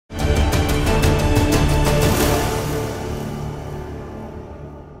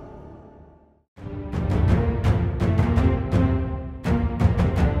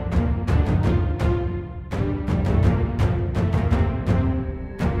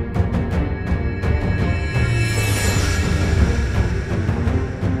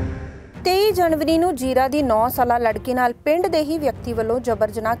21 जनवरी ਨੂੰ ਜੀਰਾ ਦੀ 9 ਸਾਲਾ ਲੜਕੀ ਨਾਲ ਪਿੰਡ ਦੇ ਹੀ ਵਿਅਕਤੀ ਵੱਲੋਂ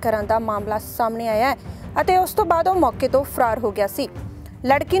ਜਬਰ ਜਨਾਹ ਕਰਨ ਦਾ ਮਾਮਲਾ ਸਾਹਮਣੇ ਆਇਆ ਹੈ ਅਤੇ ਉਸ ਤੋਂ ਬਾਅਦ ਉਹ ਮੌਕੇ ਤੋਂ ਫਰਾਰ ਹੋ ਗਿਆ ਸੀ।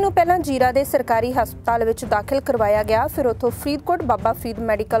 ਲੜਕੀ ਨੂੰ ਪਹਿਲਾਂ ਜੀਰਾ ਦੇ ਸਰਕਾਰੀ ਹਸਪਤਾਲ ਵਿੱਚ ਦਾਖਲ ਕਰਵਾਇਆ ਗਿਆ, ਫਿਰ ਉੱਥੋਂ ਫਰੀਦਕੋਟ ਬਾਬਾ ਫਰੀਦ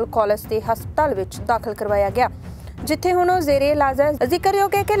ਮੈਡੀਕਲ ਕਾਲਜ ਦੇ ਹਸਪਤਾਲ ਵਿੱਚ ਦਾਖਲ ਕਰਵਾਇਆ ਗਿਆ, ਜਿੱਥੇ ਹੁਣ ਉਹ ਜ਼ੇਰੇ ਇਲਾਜ ਹੈ।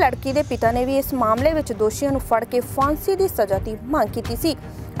 ਜ਼ਿਕਰਯੋਗ ਹੈ ਕਿ ਲੜਕੀ ਦੇ ਪਿਤਾ ਨੇ ਵੀ ਇਸ ਮਾਮਲੇ ਵਿੱਚ ਦੋਸ਼ੀਆਂ ਨੂੰ ਫੜ ਕੇ ਫਾਂਸੀ ਦੀ ਸਜ਼ਾ ਦੀ ਮੰਗ ਕੀਤੀ ਸੀ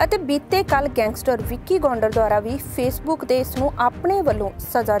ਅਤੇ ਬੀਤੇ ਕੱਲ ਗੈਂਗਸਟਰ ਵਿੱਕੀ ਗੌਂਡਰ ਦੁਆਰਾ ਵੀ ਫੇਸਬੁੱਕ ਤੇ ਇਸ ਨੂੰ ਆਪਣੇ ਵੱਲੋਂ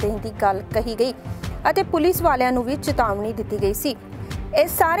ਸਜ਼ਾ ਦੇਣ ਦੀ ਗੱਲ ਕਹੀ ਗਈ ਅਤੇ ਪੁਲਿਸ ਵਾਲਿਆਂ ਨੂੰ ਵੀ ਚੇਤਾਵਨੀ ਦਿੱਤੀ ਗਈ ਸੀ।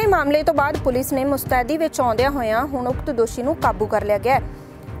 ਇਸ ਸਾਰੇ ਮਾਮਲੇ ਤੋਂ ਬਾਅਦ ਪੁਲਿਸ ਨੇ ਮੁਸਤੈਦੀ ਵਿੱਚ ਆਉਂਦਿਆਂ ਹੋਇਆਂ ਹੁਣ ਉਕਤ ਦੋਸ਼ੀ ਨੂੰ ਕਾਬੂ ਕਰ ਲਿਆ ਗਿਆ ਹੈ।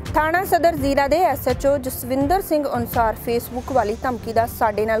 ਥਾਣਾ ਸਦਰ ਜ਼ੀਰਾ ਦੇ SHO ਜਸਵਿੰਦਰ ਸਿੰਘ ਅਨੁਸਾਰ ਫੇਸਬੁੱਕ ਵਾਲੀ ਧਮਕੀ ਦਾ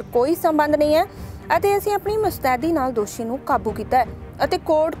ਸਾਡੇ ਨਾਲ ਕੋਈ ਸੰਬੰਧ ਨਹੀਂ ਹੈ ਅਤੇ ਅਸੀਂ ਆਪਣੀ ਮੁਸਤੈਦੀ ਨਾਲ ਦੋਸ਼ੀ ਨੂੰ ਕਾਬੂ ਕੀਤਾ ਹੈ ਅਤੇ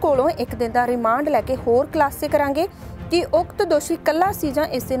ਕੋਰਟ ਕੋਲੋਂ 1 ਦਿਨ ਦਾ ਰਿਮਾਂਡ ਲੈ ਕੇ ਹੋਰ ਖੁਲਾਸੇ ਕਰਾਂਗੇ ਕਿ ਉਕਤ ਦੋਸ਼ੀ ਕੱਲਾ ਸੀ ਜਾਂ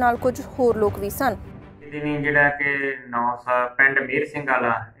ਇਸ ਦੇ ਨਾਲ ਕੁਝ ਹੋਰ ਲੋਕ ਵੀ ਸਨ। ਦਿਨੀ ਜਿਹੜਾ ਕਿ 9 ਸਾਲ ਪਿੰਡ ਮੀਰ ਸਿੰਘ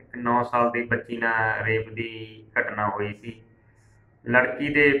ਵਾਲਾ ਇੱਕ 9 ਸਾਲ ਦੀ ਬੱਚੀ ਨਾਲ ਰੇਪ ਦੀ ਘਟਨਾ ਹੋਈ ਸੀ। ਲੜਕੀ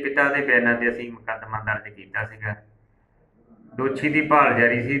ਦੇ ਪਿਤਾ ਦੇ ਬਿਆਨਾਂ ਤੇ ਅਸੀਂ ਮੁਕੱਦਮਾ ਦਰਜ ਕੀਤਾ ਸੀਗਾ। ਦੋਸ਼ੀ ਦੀ ਭਾਲ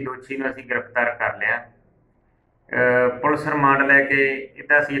ਜਾਰੀ ਸੀ, ਦੋਸ਼ੀ ਨੂੰ ਅਸੀਂ ਗ੍ਰਿਫਤਾਰ ਕਰ ਲਿਆ। ਪੁਲਿਸ ਰਿਮਾਂਡ ਲੈ ਕੇ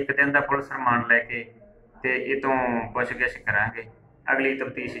ਇਹਦਾ ਅਸੀਂ 1 ਦਿਨ ਦਾ ਪੁਲਿਸ ਰਿਮਾਂਡ ਲੈ ਕੇ ਤੇ ਇਹ ਤੋਂ ਪੁੱਛਗਿੱਛ ਕਰਾਂਗੇ। ਅਗਲੀ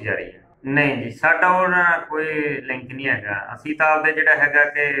ਤਫਤੀਸ਼ ਜਾਰੀ ਹੈ। ਨਹੀਂ ਜੀ, ਸਾਡਾ ਉਹਨਾਂ ਨਾਲ ਕੋਈ ਲਿੰਕ ਨਹੀਂ ਹੈਗਾ। ਅਸੀਂ ਤਾਂ ਆਪਦੇ ਜਿਹੜਾ ਹੈਗਾ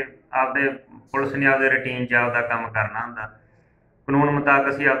ਕਿ ਆਪਦੇ ਪੁਲਿਸ ਨੇ ਆਪਦੇ ਰੂਟੀਨ 'ਚ ਆਪਦਾ ਕੰਮ ਕਰਨਾ ਹੁੰਦਾ, ਕਾਨੂੰਨ ਮੁਤਾਬਕ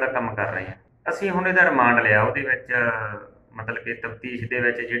ਅਸੀਂ ਆਪਦਾ ਕੰਮ ਕਰ ਰਹੇ ਹਾਂ। ਅਸੀਂ ਹੁਣ ਇਹਦਾ ਰਿਮਾਂਡ ਲਿਆ, ਉਹਦੇ ਵਿੱਚ ਮਤਲਬ ਕਿ ਤਫਤੀਸ਼ ਦੇ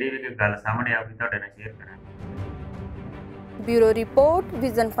ਵਿੱਚ ਜਿਹੜੀ ਵੀ ਕੋਈ ਗੱਲ ਸਾਹਮਣੇ ਆਊਗੀ ਤੁਹਾਡੇ ਨਾਲ ਸ਼ੇਅਰ ਕਰਾਂਗੇ। Bureau report,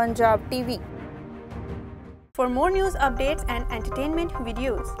 vision Punjab TV। For more news updates and entertainment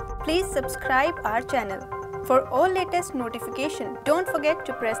videos, please subscribe our channel. For all latest notification, don't forget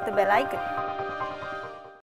to press the bell icon.